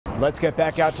Let's get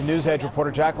back out to News Edge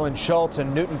reporter Jacqueline Schultz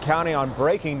in Newton County on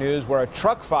breaking news where a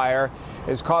truck fire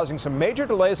is causing some major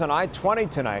delays on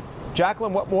I-20 tonight.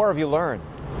 Jacqueline, what more have you learned?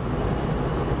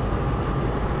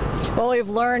 Well, we've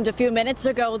learned a few minutes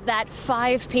ago that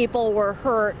 5 people were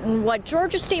hurt in what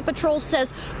Georgia State Patrol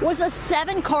says was a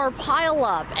 7-car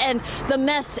pileup, and the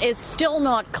mess is still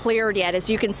not cleared yet. As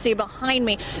you can see behind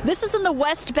me, this is in the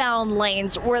westbound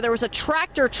lanes where there was a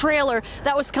tractor trailer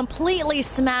that was completely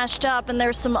smashed up, and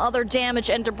there's some other damage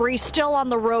and debris still on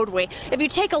the roadway. If you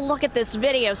take a look at this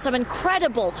video, some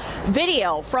incredible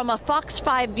video from a Fox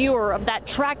 5 viewer of that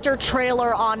tractor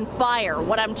trailer on fire.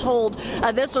 What I'm told,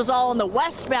 this was all in the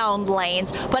westbound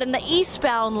lanes, but in the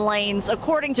eastbound lanes,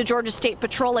 according to Georgia State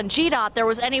Patrol and GDOT, there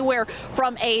was anywhere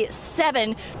from a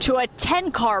 7 to a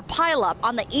 10-car pileup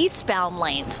on the eastbound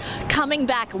lanes. Coming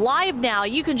back live now,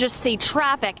 you can just see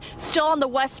traffic still on the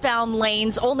westbound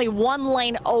lanes, only one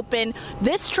lane open.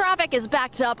 This traffic is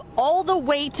backed up all the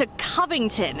way to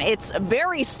Covington. It's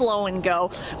very slow and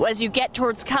go. As you get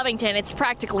towards Covington, it's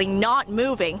practically not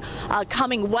moving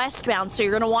coming westbound, so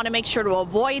you're going to want to make sure to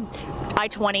avoid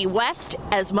I-20 west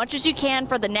as much as you can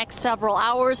for the next several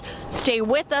hours. Stay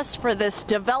with us for this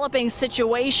developing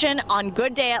situation on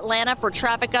Good Day Atlanta for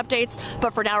traffic updates.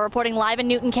 But for now, reporting live in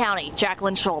Newton County,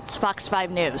 Jacqueline Schultz, Fox 5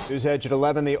 News. News Edge at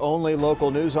 11, the only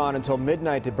local news on until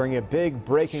midnight to bring you big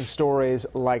breaking stories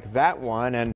like that one. And